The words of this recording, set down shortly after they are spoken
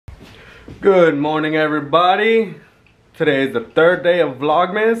Good morning, everybody. Today is the third day of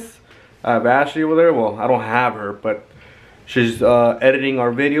Vlogmas. I have Ashley over there. Well, I don't have her, but she's editing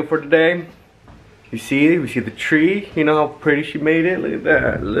our video for today. We see the tree. You know how pretty she made it? Look at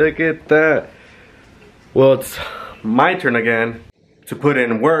that. Look at that. Well, it's my turn again to put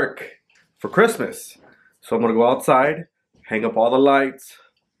in work for Christmas. So I'm gonna go outside, hang up all the lights,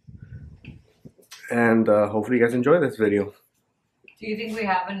 and hopefully you guys enjoy this video. Do you think we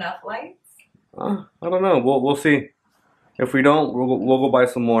have enough lights? I don't know. We'll see. If we don't, we'll go buy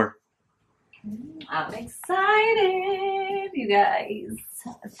some more. I'm excited, you guys.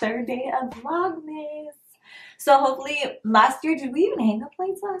 Third day of Vlogmas. So hopefully, last year, did we even hang up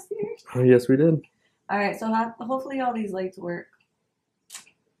lights last year? Yes, we did. All right, so hopefully all these lights work.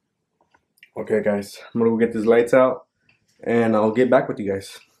 Okay, guys, I'm gonna go get these lights out, and I'll get back with you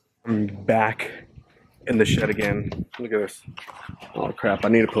guys. I'm back in the shed again. Look at this. Oh crap, I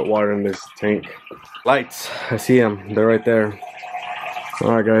need to put water in this tank. Lights, I see them. They're right there.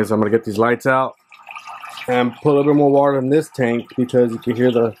 All right, guys, I'm gonna get these lights out and put a little bit more water in this tank because you can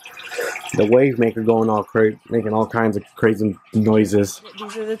hear the wave maker going all crazy, making all kinds of crazy noises.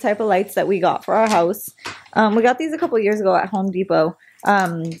 These are the type of lights that we got for our house. We got these a couple years ago at Home Depot.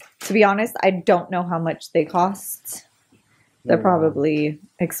 To be honest, I don't know how much they cost. They're probably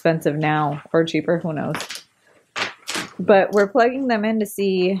expensive now or cheaper, who knows. But we're plugging them in to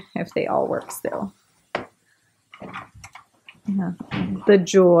see if they all work still. Yeah. The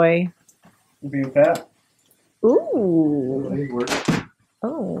joy. Being fat. Ooh.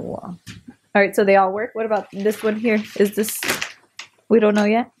 Oh. All right, so they all work. What about this one here? Is this, we don't know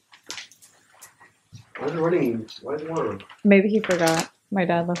yet? Why is it running? Why is it water? Maybe he forgot. My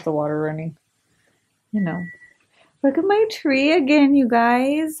dad left the water running. You know. Look at my tree again, you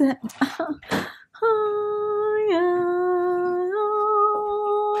guys.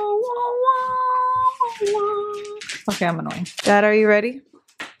 Okay, I'm annoying. Dad, are you ready?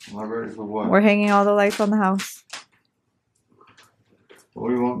 I'm ready for what? We're hanging all the lights on the house. What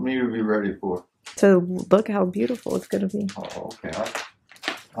do you want me to be ready for? To look how beautiful it's gonna be. Oh, okay.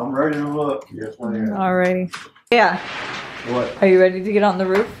 I'm ready to look. Yes, I am. Alrighty. Yeah. What? Are you ready to get on the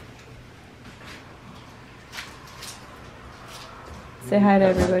roof? Say hi to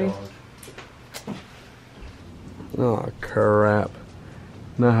everybody. Oh crap.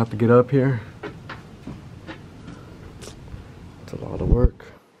 Now I have to get up here. It's a lot of work.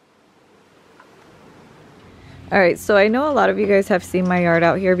 Alright, so I know a lot of you guys have seen my yard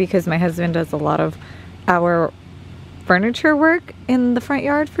out here because my husband does a lot of our furniture work in the front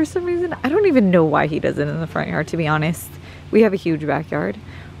yard for some reason. I don't even know why he does it in the front yard, to be honest. We have a huge backyard.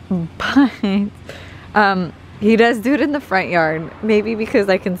 But he does do it in the front yard. Maybe because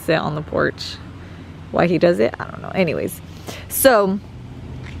I can sit on the porch. Why he does it, I don't know. Anyways, so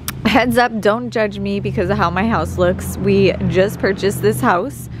heads up, don't judge me because of how my house looks. We just purchased this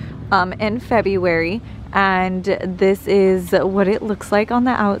house in February, and this is what it looks like on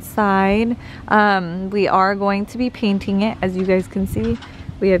the outside. We are going to be painting it, as you guys can see.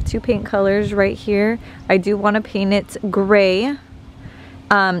 We have two paint colors right here. I do want to paint it gray.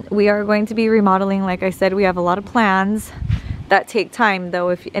 We are going to be remodeling. Like I said, we have a lot of plans that take time, though.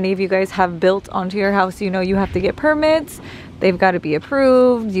 If any of you guys have built onto your house, you know you have to get permits. They've got to be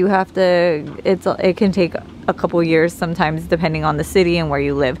approved. You have to, it can take a couple years sometimes depending on the city and where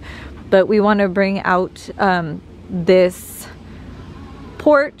you live. But we want to bring out this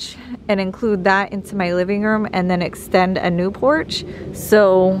porch and include that into my living room and then extend a new porch.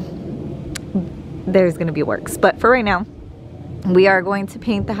 So there's going to be works. But for right now, we are going to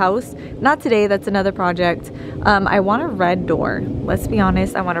paint the house. Not today, that's another project. I want a red door. Let's be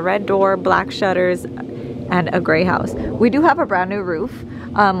honest, I want a red door, black shutters, and a gray house. We do have a brand new roof.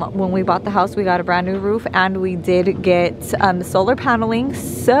 When we bought the house, we got a brand new roof, and we did get solar paneling.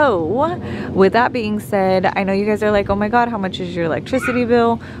 So with that being said, I know you guys are like, oh my god, how much is your electricity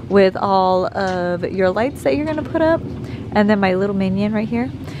bill with all of your lights that you're gonna put up? And then my little minion right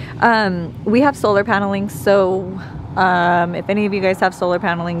here. We have solar paneling, so if any of you guys have solar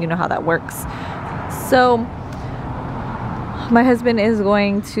paneling, you know how that works. So my husband is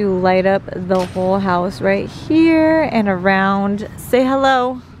going to light up the whole house right here and around. Say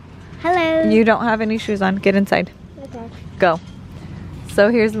hello. Hello. You don't have any shoes on. Get inside. Okay. Go. So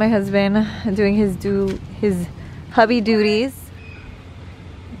here's my husband doing his hubby duties.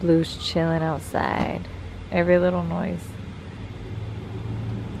 Blue's chilling outside. Every little noise.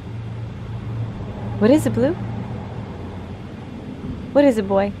 What is it, Blue? What is it,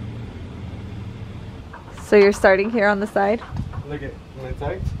 boy? So you're starting here on the side? Look at my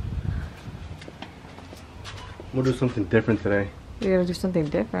side. We'll do something different today. We gotta do something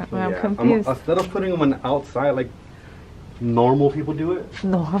different. Man, Yeah, I'm confused. Instead of putting them on the outside like normal people do it,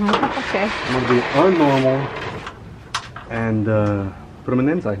 Normal. Okay. I'm gonna be unnormal and put them in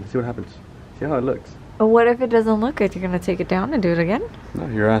the inside and see what happens. See how it looks. But what if it doesn't look good? You're gonna take it down and do it again? No,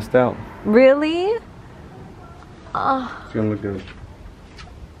 you're asked out. Really? It's gonna look good.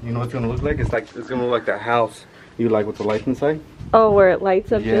 You know what it's gonna look like? It's gonna look like that house you like with the lights inside. Oh, where it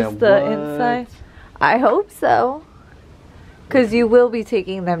lights up Yeah, just the inside? I hope so. Because you will be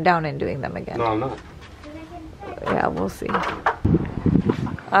taking them down and doing them again. No, I'm not. Yeah, we'll see.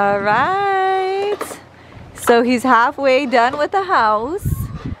 All right. So he's halfway done with the house.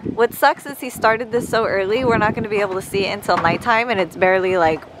 What sucks is he started this so early, we're not going to be able to see it until nighttime, and it's barely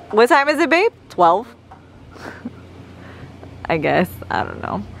like, what time is it, babe? 12? I guess. I don't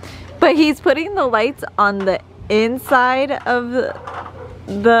know. But he's putting the lights on the inside of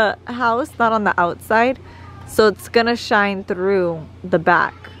the house, not on the outside. So it's going to shine through the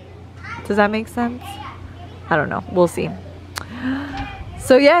back. Does that make sense? I don't know. We'll see.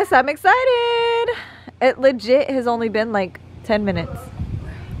 So yes, I'm excited. It legit has only been like 10 minutes.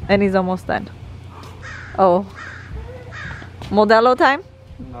 And he's almost done. Oh. Modelo time?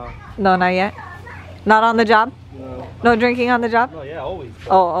 No. No, not yet. Not on the job? No. No drinking on the job? No, yeah, always.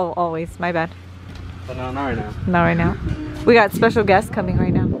 Oh, always. My bad. But no, not right now. Not right now. We got special guests coming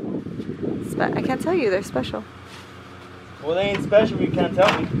right now. I can't tell you they're special. Well, they ain't special if you can't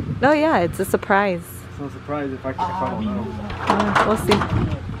tell me. No, yeah, it's a surprise. It's no surprise if I don't know. We'll see.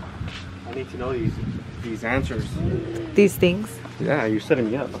 I need to know these answers. These things. Yeah, you're setting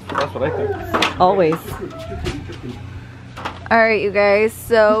me up. That's what I think. Always. Alright, you guys.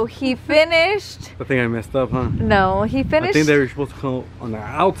 So he finished. I think I messed up, huh? No, he finished. I think they were supposed to come on the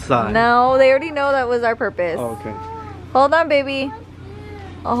outside. No, they already know that was our purpose. Oh, okay. Hold on, baby.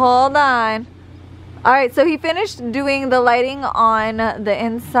 Hold on. Alright, so he finished doing the lighting on the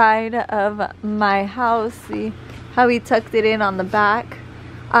inside of my house. See how he tucked it in on the back.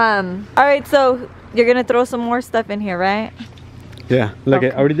 Alright, so you're gonna throw some more stuff in here, right? Yeah, look,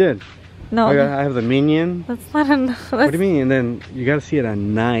 Okay. I already did. No, I have the minion. that's not enough. What do you mean? And then you gotta see it at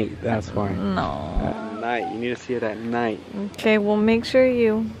night. That's why. No. At night. You need to see it at night. Okay, well, make sure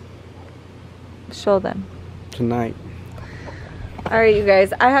you show them. Tonight. Alright, you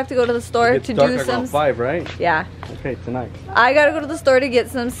guys, I have to go to the store It's to dark do like some. around 5, right? Yeah. Okay, tonight. I gotta go to the store to get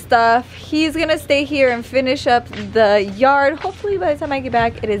some stuff. He's gonna stay here and finish up the yard. Hopefully by the time I get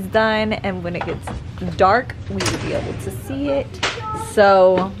back it is done, and when it gets dark we will be able to see it.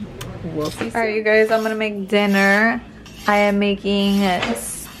 So we'll see soon. Alright, you guys, I'm gonna make dinner. I am making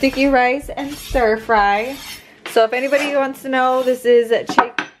sticky rice and stir fry. So if anybody wants to know, this is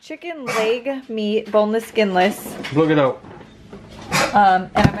chicken leg meat, boneless, skinless. Look it up. And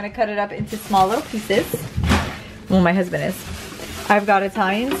I'm gonna cut it up into small little pieces. Well, my husband is. I've got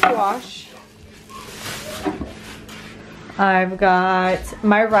Italian squash. I've got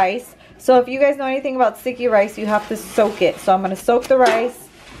my rice. So if you guys know anything about sticky rice, you have to soak it. So I'm gonna soak the rice.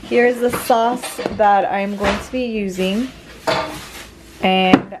 Here's the sauce that I'm going to be using.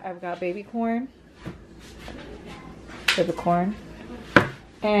 And I've got baby corn,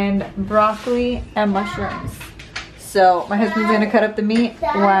 and broccoli and mushrooms. So my husband's gonna cut up the meat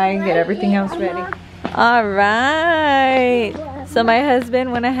while I get everything else ready. All right. So my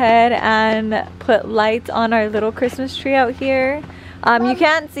husband went ahead and put lights on our little Christmas tree out here. You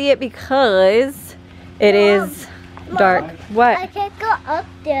can't see it because it is dark. What? I can't go up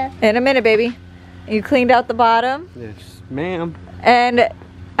there. In a minute, baby. You cleaned out the bottom. Yes, ma'am. And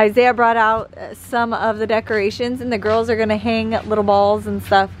Isaiah brought out some of the decorations, and the girls are gonna hang little balls and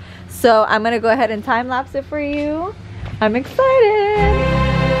stuff. So I'm gonna go ahead and time lapse it for you. I'm excited.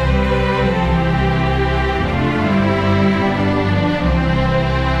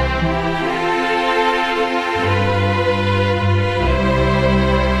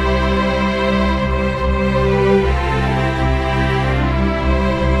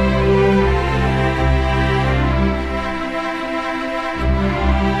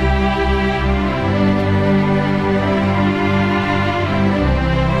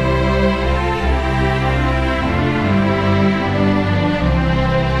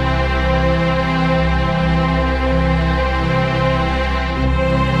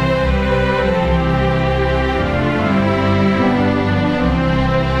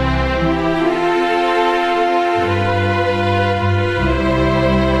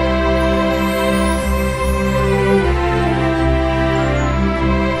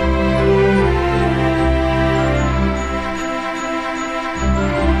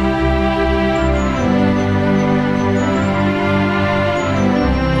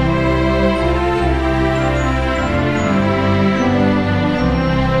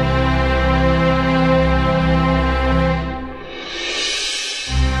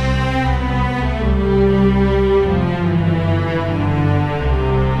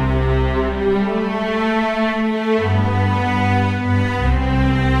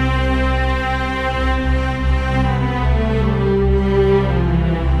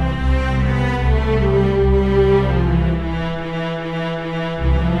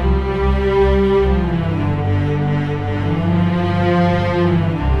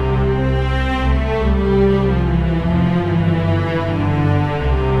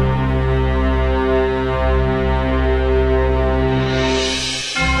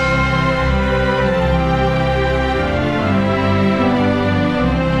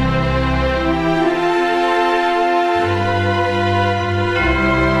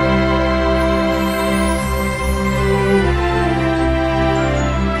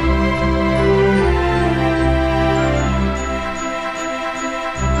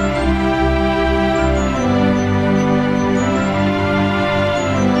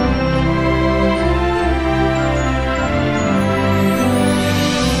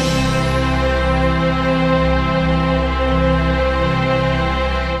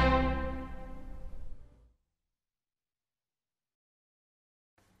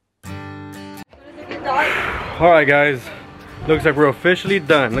 Alright guys, looks like we're officially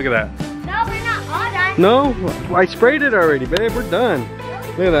done. Look at that. No, we're not all done. No, I sprayed it already, babe. We're done.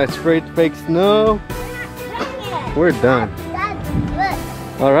 Look at that, I sprayed fake snow. We're done.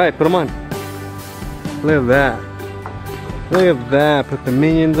 Alright, put them on. Look at that. Look at that. Put the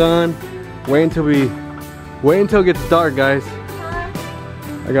minions on. Wait until it gets dark, guys.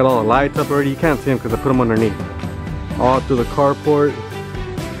 I got all the lights up already. You can't see them because I put them underneath. All through the carport.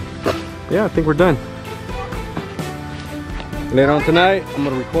 Yeah, I think we're done. Later on tonight, I'm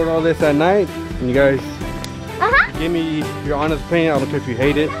gonna record all this at night, and you guys give me your honest opinion. I don't care if you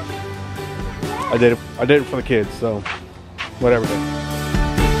hate it. I did it for the kids, so whatever.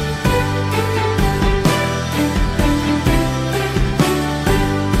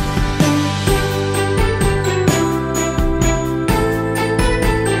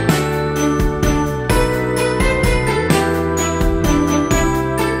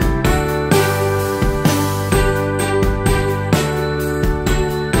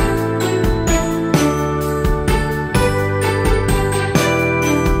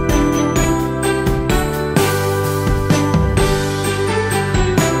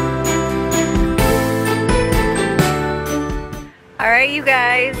 Alright you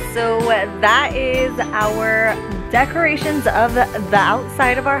guys, so that is our decorations of the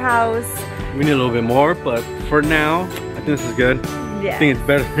outside of our house. We need a little bit more, but for now, I think this is good. Yeah. I think it's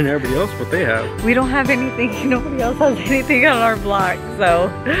better than everybody else what they have. We don't have anything, nobody else has anything on our block,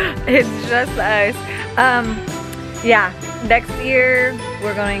 so it's just us. Yeah, next year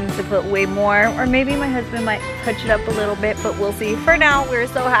we're going to put way more, or maybe my husband might touch it up a little bit, but we'll see. For now, we're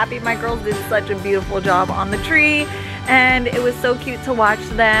so happy. My girls did such a beautiful job on the tree, and it was so cute to watch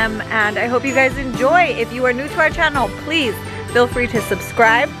them, and I hope you guys enjoy. If you are new to our channel, please feel free to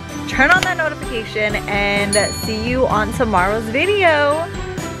subscribe, turn on that notification, and see you on tomorrow's video.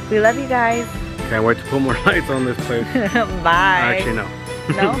 We love you guys. Can't wait to put more lights on this place. Bye. Actually, no.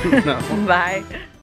 No? No. Bye.